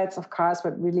headlights of cars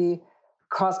would really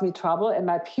caused me trouble, and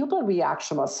my pupil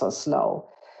reaction was so slow.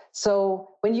 So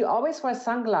when you always wear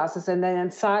sunglasses and then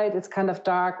inside it's kind of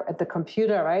dark at the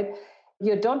computer, right?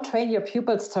 You don't train your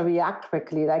pupils to react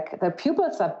quickly. Like the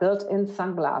pupils are built in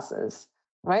sunglasses,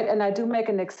 right? And I do make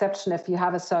an exception if you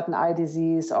have a certain eye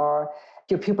disease, or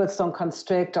your pupils don't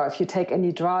constrict, or if you take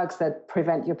any drugs that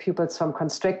prevent your pupils from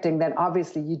constricting, then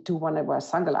obviously you do want to wear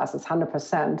sunglasses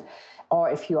 100%. Or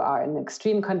if you are in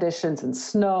extreme conditions in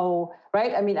snow,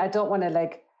 right? I mean, I don't want to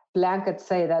blanket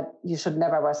say that you should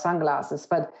never wear sunglasses,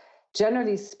 but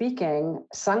generally speaking,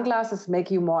 sunglasses make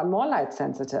you more and more light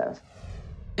sensitive.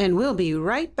 And we'll be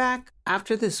right back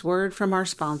after this word from our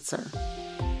sponsor.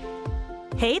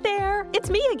 Hey there, it's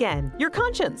me again, your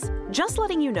conscience. Just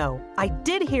letting you know, I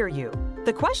did hear you.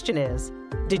 The question is,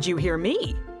 did you hear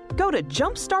me? Go to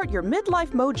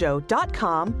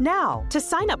jumpstartyourmidlifemojo.com now to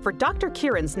sign up for Dr.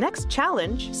 Kieran's next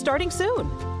challenge starting soon.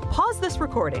 Pause this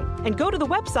recording and go to the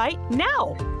website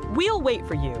now. We'll wait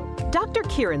for you. Dr.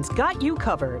 Kieran's got you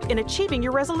covered in achieving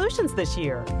your resolutions this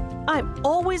year. I'm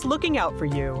always looking out for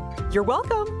you. You're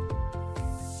welcome.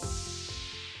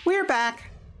 We're back.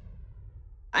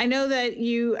 I know that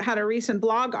you had a recent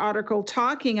blog article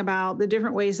talking about the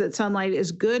different ways that sunlight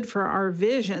is good for our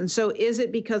vision. So is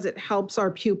it because it helps our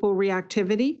pupil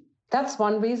reactivity? That's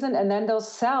one reason. And then those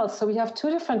cells. So we have two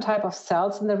different types of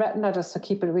cells in the retina, just to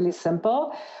keep it really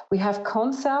simple. We have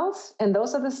cone cells, and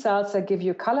those are the cells that give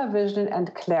you color vision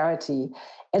and clarity.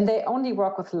 And they only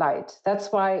work with light.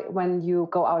 That's why when you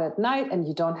go out at night and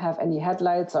you don't have any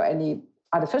headlights or any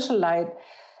artificial light,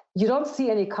 you don't see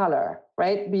any color,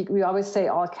 right? We always say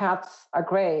all cats are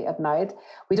gray at night.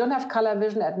 We don't have color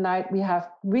vision at night. We have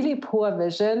really poor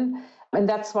vision. And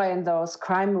that's why in those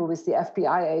crime movies, the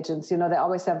FBI agents, they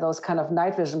always have those kind of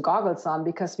night vision goggles on,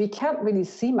 because we can't really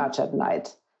see much at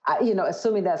night,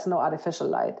 assuming there's no artificial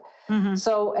light. Mm-hmm.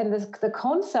 So, and the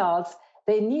cone cells,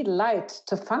 they need light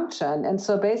to function. And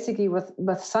so basically with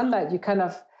sunlight, you kind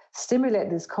of stimulate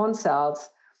these cone cells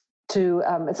to,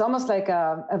 it's almost like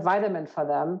a vitamin for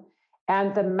them.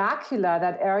 And the macula,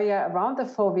 that area around the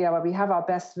fovea where we have our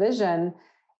best vision,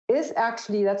 is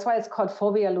actually, that's why it's called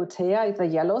fovea lutea, the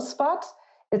yellow spot.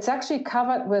 It's actually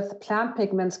covered with plant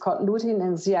pigments called lutein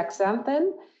and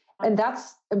zeaxanthin. And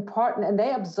that's important. And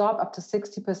they absorb up to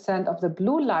 60% of the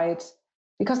blue light,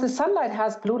 because the sunlight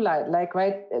has blue light,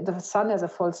 the sun has a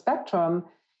full spectrum.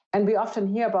 And we often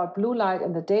hear about blue light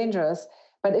and the dangers.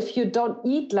 But if you don't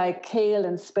eat like kale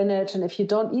and spinach, and if you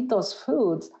don't eat those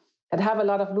foods that have a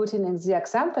lot of lutein and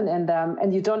zeaxanthin in them,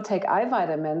 and you don't take eye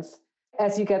vitamins,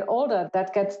 as you get older,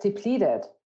 that gets depleted.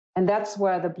 And that's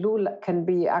where the blue can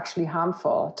be actually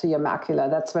harmful to your macula.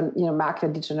 That's when,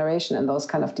 macular degeneration and those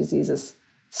kind of diseases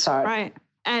start. Right.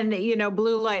 And,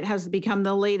 blue light has become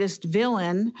the latest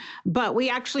villain, but we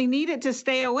actually need it to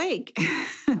stay awake.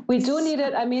 We do need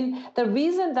it. I mean, the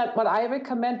reason that what I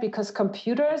recommend, because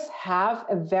computers have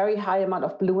a very high amount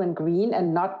of blue and green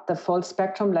and not the full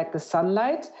spectrum like the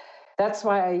sunlight. That's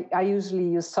why I usually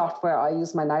use software. I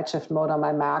use my night shift mode on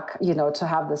my Mac, to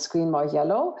have the screen more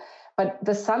yellow. But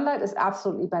the sunlight is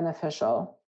absolutely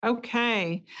beneficial.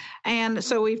 Okay. And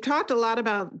so we've talked a lot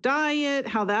about diet,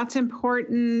 how that's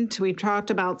important. We've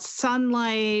talked about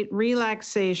sunlight,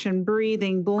 relaxation,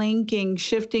 breathing, blinking,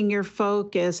 shifting your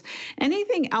focus.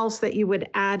 Anything else that you would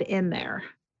add in there?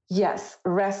 Yes,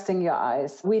 resting your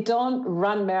eyes. We don't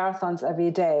run marathons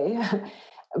every day.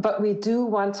 But we do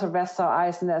want to rest our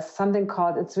eyes. And there's something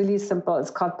called, it's really simple, it's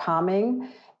called palming.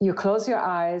 You close your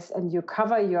eyes and you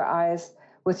cover your eyes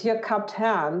with your cupped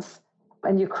hands,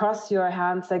 and you cross your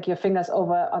hands, like your fingers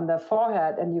over on the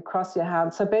forehead, and you cross your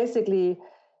hands. So basically,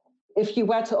 if you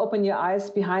were to open your eyes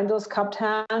behind those cupped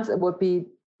hands, it would be,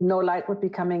 no light would be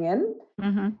coming in.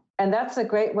 Mm-hmm. And that's a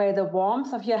great way, the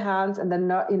warmth of your hands and the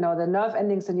nerve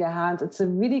endings in your hands, it's a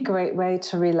really great way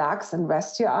to relax and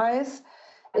rest your eyes.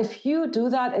 If you do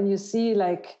that and you see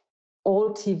like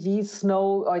old TV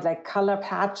snow or like color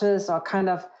patches or kind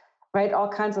of, all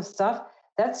kinds of stuff,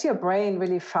 that's your brain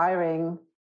really firing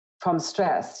from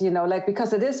stress,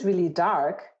 because it is really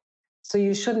dark. So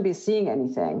you shouldn't be seeing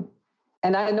anything.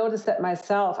 And I noticed that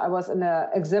myself. I was in an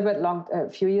exhibit a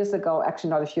few years ago,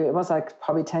 actually not a few, it was like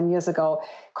probably 10 years ago,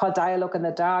 called Dialogue in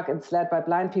the Dark. It's led by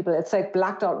blind people. It's like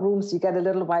blacked out rooms. You get a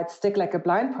little white stick like a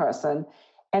blind person.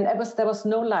 And there was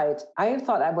no light. I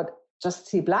thought I would just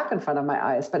see black in front of my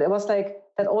eyes, but it was like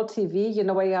that old TV,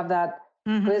 where you have that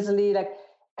grizzly,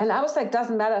 and I was like,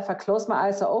 doesn't matter if I close my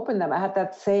eyes or open them. I had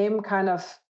that same kind of,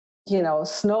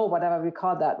 snow, whatever we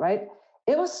call that, right?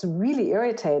 It was really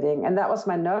irritating. And that was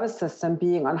my nervous system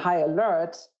being on high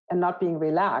alert and not being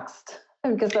relaxed.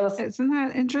 Because Isn't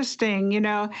that interesting?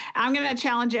 I'm going to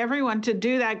challenge everyone to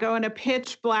do that. Go in a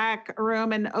pitch black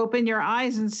room and open your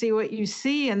eyes and see what you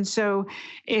see. And so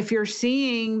if you're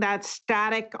seeing that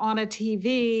static on a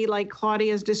TV, like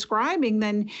Claudia is describing,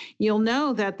 then you'll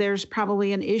know that there's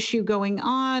probably an issue going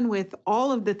on with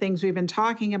all of the things we've been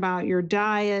talking about, your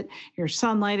diet, your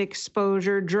sunlight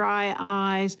exposure, dry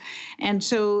eyes. And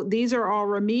so these are all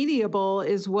remediable,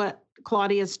 is what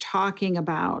Claudia's talking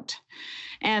about.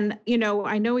 And,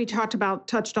 I know we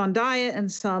touched on diet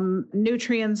and some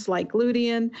nutrients like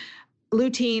lutein,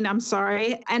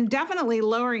 and definitely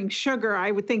lowering sugar, I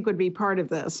would think would be part of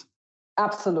this.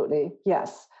 Absolutely.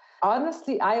 Yes.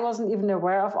 Honestly, I wasn't even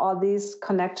aware of all these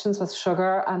connections with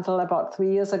sugar until about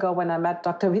 3 years ago when I met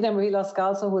Dr. Rita Marie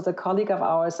Loscalzo, who is a colleague of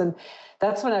ours. And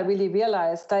that's when I really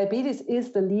realized diabetes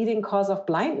is the leading cause of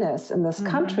blindness in this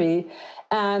country.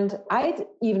 And I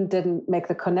even didn't make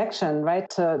the connection,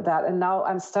 to that. And now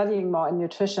I'm studying more in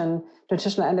nutritional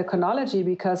endocrinology,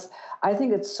 because I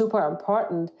think it's super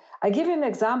important. I give you an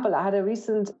example. I had a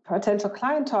recent potential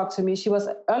client talk to me. She was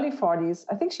early 40s.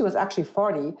 I think she was actually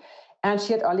 40. And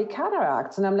she had early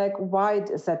cataracts. And I'm like, why?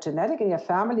 Is that genetic in your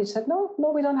family? She said, no,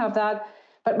 we don't have that.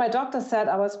 But my doctor said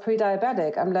I was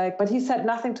pre-diabetic. I'm like, but he said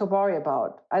nothing to worry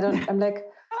about. I'm like,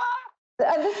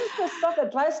 and this is the stuff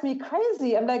that drives me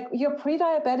crazy. I'm like, you're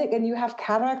pre-diabetic and you have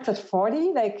cataracts at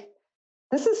 40? Like,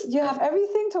 You have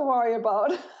everything to worry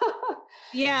about.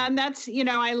 Yeah, and that's,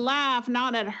 I laugh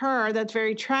not at her, that's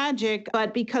very tragic,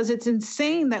 but because it's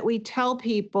insane that we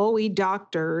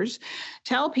doctors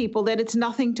tell people that it's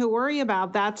nothing to worry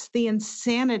about. That's the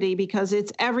insanity, because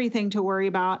it's everything to worry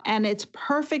about, and it's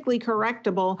perfectly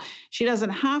correctable. She doesn't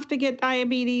have to get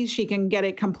diabetes. She can get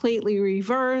it completely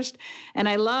reversed. And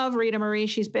I love Rita Marie.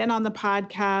 She's been on the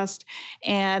podcast,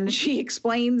 and she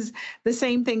explains the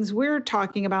same things we're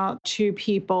talking about to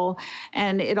people.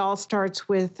 And it all starts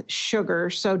with sugar.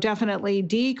 So definitely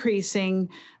decreasing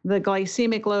the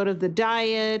glycemic load of the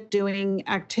diet, doing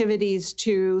activities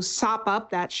to sop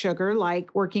up that sugar,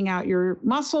 like working out your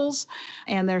muscles,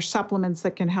 and there's supplements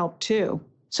that can help too.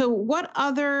 So what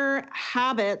other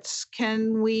habits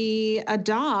can we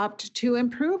adopt to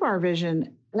improve our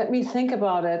vision? Let me think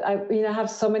about it. I have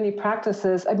so many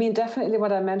practices. Definitely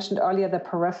what I mentioned earlier, the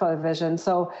peripheral vision.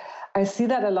 So I see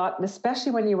that a lot,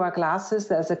 especially when you wear glasses.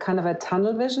 There's a kind of a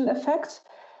tunnel vision effect.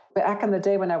 Back in the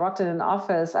day when I worked in an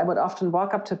office, I would often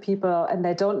walk up to people and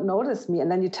they don't notice me. And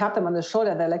then you tap them on the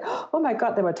shoulder. They're like, oh my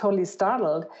God, they were totally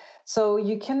startled. So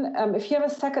you can, if you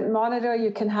have a second monitor, you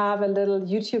can have a little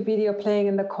YouTube video playing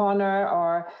in the corner.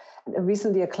 Or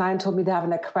recently a client told me they have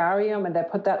an aquarium and they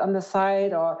put that on the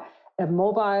side, or a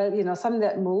mobile, something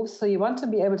that moves. So you want to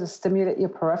be able to stimulate your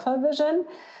peripheral vision,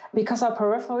 because our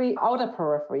outer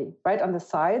periphery, right on the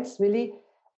sides, really,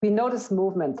 we notice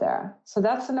movement there. So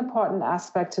that's an important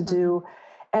aspect to do.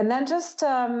 And then just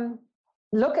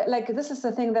look at, this is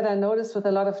the thing that I noticed with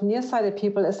a lot of nearsighted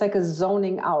people, is like a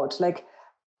zoning out, like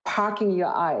parking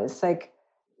your eyes,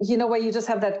 where you just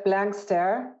have that blank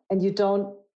stare and you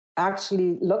don't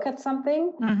actually look at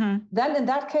something. Mm-hmm. Then in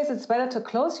that case, it's better to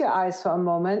close your eyes for a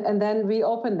moment and then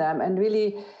reopen them. And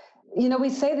really, we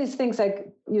say these things like,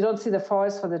 you don't see the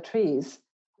forest for the trees.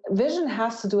 Vision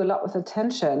has to do a lot with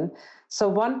attention. So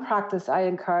one practice I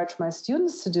encourage my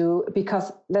students to do,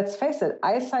 because let's face it,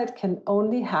 eyesight can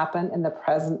only happen in the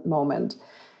present moment.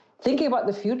 Thinking about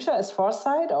the future is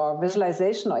foresight or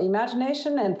visualization or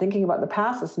imagination, and thinking about the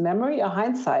past is memory or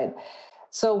hindsight.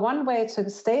 So one way to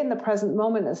stay in the present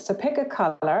moment is to pick a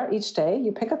color each day.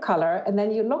 You pick a color and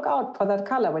then you look out for that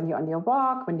color when you're on your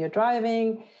walk, when you're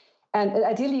driving. And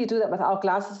ideally you do that without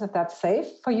glasses if that's safe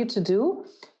for you to do,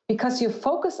 because you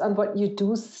focus on what you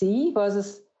do see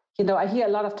versus, I hear a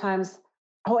lot of times,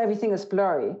 oh, everything is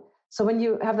blurry. So when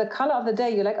you have the color of the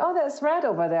day, you're like, oh, there's red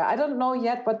over there. I don't know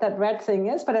yet what that red thing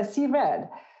is, but I see red.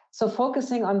 So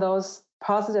focusing on those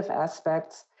positive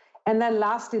aspects. And then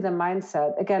lastly, the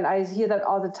mindset. Again, I hear that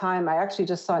all the time. I actually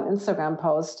just saw an Instagram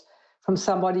post from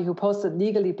somebody who posted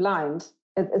legally blind.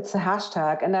 It's a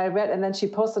hashtag. And I read, and then she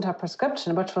posted her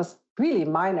prescription, which was really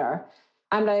minor.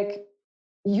 I'm like,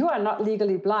 you are not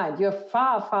legally blind. You're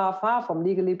far, far, far from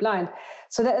legally blind.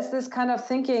 So there is this kind of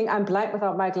thinking, I'm blind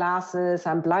without my glasses,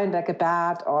 I'm blind like a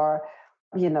bat, or,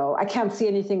 I can't see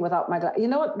anything without my glasses.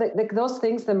 Those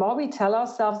things, the more we tell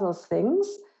ourselves those things,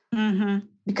 mm-hmm.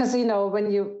 Because,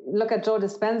 when you look at Joe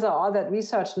Dispenza, all that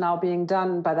research now being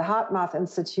done by the HeartMath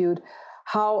Institute,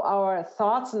 how our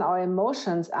thoughts and our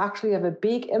emotions actually have a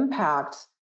big impact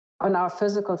on our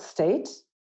physical state,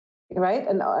 right?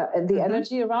 And the mm-hmm.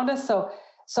 energy around us.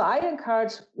 So I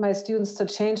encourage my students to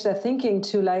change their thinking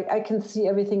to I can see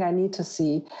everything I need to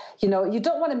see. You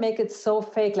don't want to make it so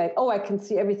fake, I can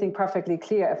see everything perfectly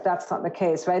clear. If that's not the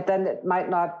case, right? Then it might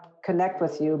not connect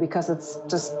with you because it's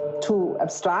just too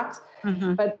abstract.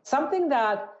 Mm-hmm. But something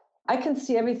that I can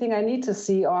see everything I need to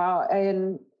see, or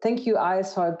thank you,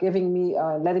 eyes, for giving me,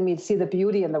 letting me see the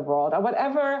beauty in the world, or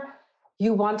whatever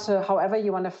however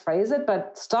you want to phrase it,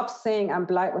 but stop saying I'm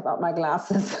blind without my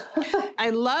glasses.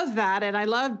 I love that. And I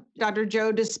love Dr.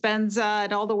 Joe Dispenza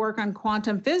and all the work on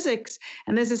quantum physics.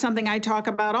 And this is something I talk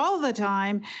about all the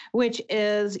time, which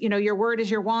is, your word is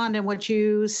your wand, and what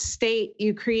you state,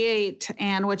 you create,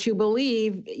 and what you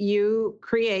believe, you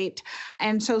create.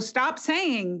 And so stop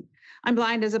saying I'm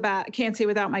blind as a bat, can't see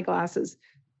without my glasses.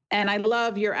 And I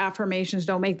love your affirmations.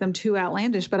 Don't make them too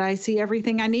outlandish, but I see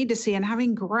everything I need to see, and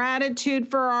having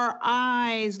gratitude for our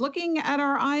eyes, looking at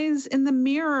our eyes in the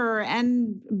mirror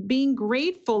and being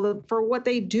grateful for what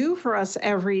they do for us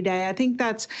every day. I think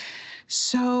that's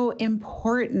so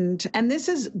important. And this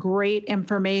is great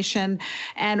information.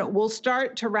 And we'll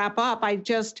start to wrap up.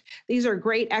 These are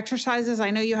great exercises. I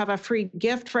know you have a free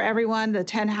gift for everyone, the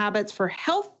 10 habits for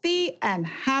healthy and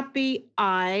happy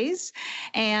eyes.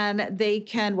 And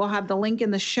we'll have the link in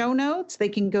the show notes. They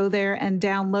can go there and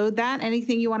download that.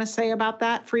 Anything you want to say about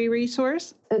that free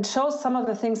resource? It shows some of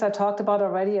the things I talked about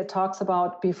already. It talks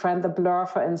about befriend the blur,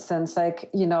 for instance,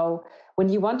 when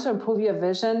you want to improve your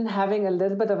vision, having a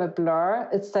little bit of a blur,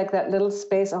 it's like that little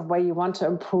space of where you want to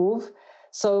improve.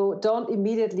 So don't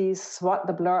immediately swat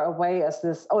the blur away as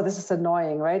this, oh, this is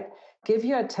annoying, right? Give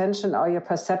your attention or your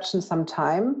perception some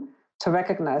time to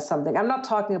recognize something. I'm not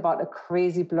talking about a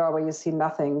crazy blur where you see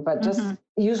nothing, but just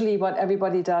usually what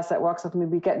everybody does that works with me,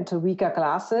 we get into weaker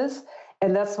glasses.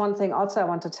 And that's one thing also I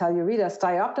want to tell you, readers,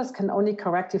 diopters can only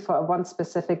correct you for one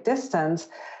specific distance.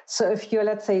 So if you're,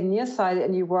 let's say, nearsighted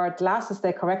and you wear glasses,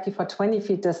 they correct you for 20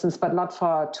 feet distance, but not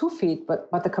for 2 feet, but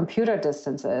what the computer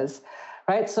distance is,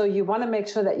 right? So you want to make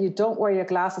sure that you don't wear your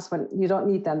glasses when you don't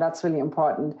need them. That's really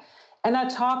important. And I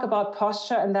talk about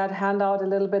posture in that handout a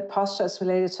little bit. Posture is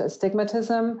related to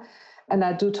astigmatism. And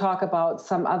I do talk about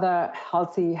some other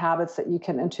healthy habits that you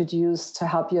can introduce to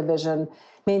help your vision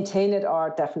maintain it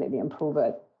or definitely improve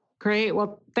it. Great.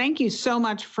 Well, thank you so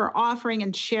much for offering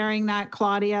and sharing that,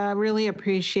 Claudia. I really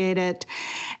appreciate it.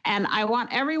 And I want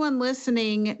everyone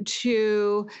listening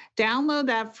to download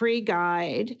that free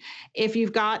guide if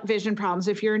you've got vision problems,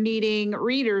 if you're needing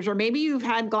readers, or maybe you've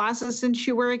had glasses since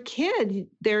you were a kid.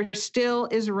 There still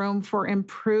is room for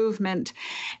improvement.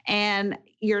 And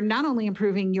you're not only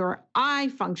improving your eye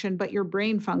function, but your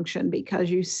brain function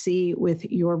because you see with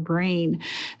your brain.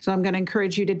 So I'm going to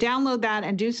encourage you to download that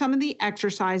and do some of the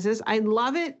exercises. I'd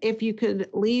love it if you could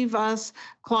leave us,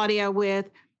 Claudia, with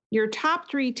your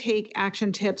top 3 take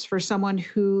action tips for someone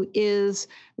who is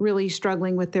really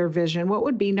struggling with their vision. What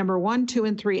would be number 1, 2,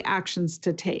 and 3 actions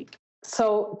to take?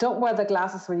 So don't wear the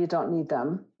glasses when you don't need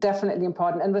them. Definitely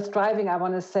important. And with driving, I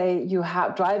want to say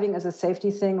driving is a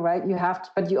safety thing, right?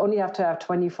 But you only have to have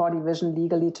 20/40 vision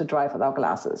legally to drive without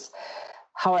glasses.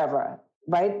 However,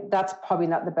 right, that's probably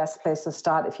not the best place to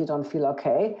start if you don't feel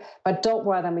okay. But don't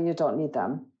wear them when you don't need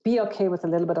them. Be okay with a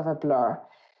little bit of a blur.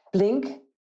 Blink,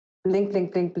 blink,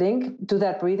 blink, blink, blink. Do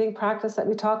that breathing practice that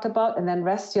we talked about, and then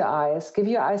rest your eyes. Give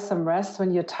your eyes some rest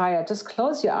when you're tired. Just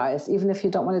close your eyes. Even if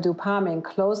you don't want to do palming,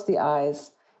 close the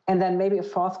eyes. And then maybe a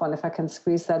 4th one, if I can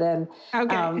squeeze that in.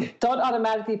 Okay. Don't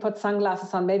automatically put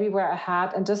sunglasses on. Maybe wear a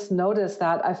hat and just notice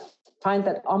that. I find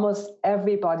that almost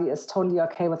everybody is totally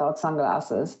okay without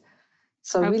sunglasses.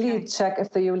 So really check if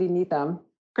they really need them.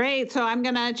 Great. So I'm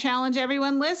going to challenge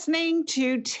everyone listening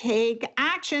to take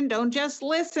action. Don't just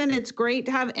listen. It's great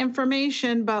to have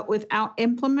information, but without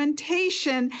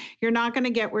implementation, you're not going to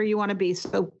get where you want to be.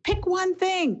 So pick one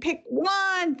thing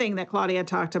that Claudia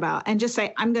talked about and just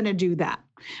say, I'm going to do that.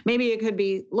 Maybe it could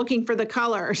be looking for the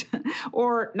colors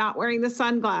or not wearing the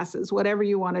sunglasses, whatever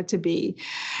you want it to be.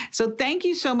 So thank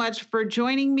you so much for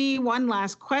joining me. One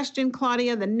last question,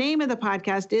 Claudia. The name of the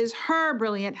podcast is Her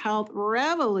Brilliant Health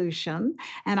Revolution,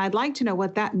 and I'd like to know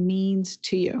what that means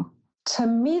to you. To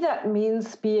me, that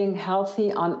means being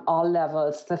healthy on all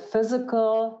levels, the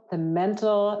physical, the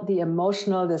mental, the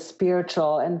emotional, the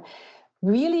spiritual, and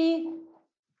really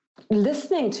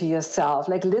listening to yourself,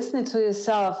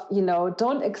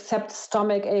 don't accept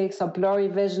stomach aches or blurry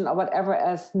vision or whatever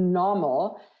as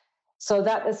normal. So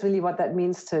that is really what that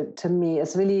means to me,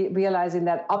 is really realizing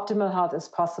that optimal health is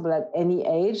possible at any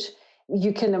age.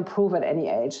 You can improve at any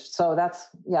age. So that's,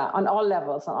 on all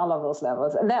levels, on all of those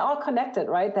levels. And they're all connected,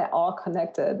 right? They're all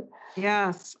connected.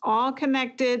 Yes, all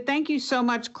connected. Thank you so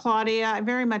much, Claudia. I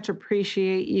very much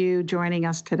appreciate you joining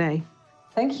us today.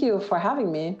 Thank you for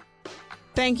having me.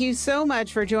 Thank you so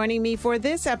much for joining me for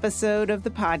this episode of the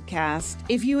podcast.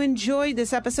 If you enjoyed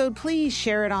this episode, please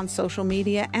share it on social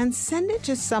media and send it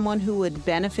to someone who would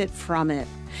benefit from it.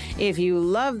 If you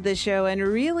love the show and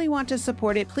really want to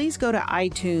support it, please go to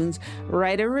iTunes,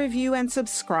 write a review, and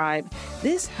subscribe.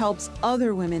 This helps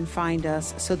other women find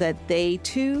us so that they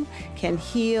too can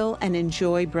heal and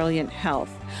enjoy brilliant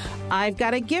health. I've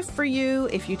got a gift for you.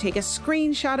 If you take a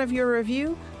screenshot of your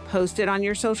review, post it on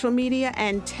your social media,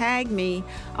 and tag me,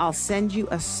 I'll send you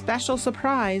a special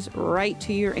surprise right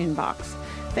to your inbox.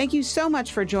 Thank you so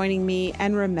much for joining me.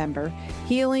 And remember,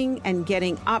 healing and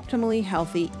getting optimally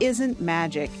healthy isn't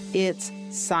magic, it's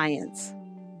science.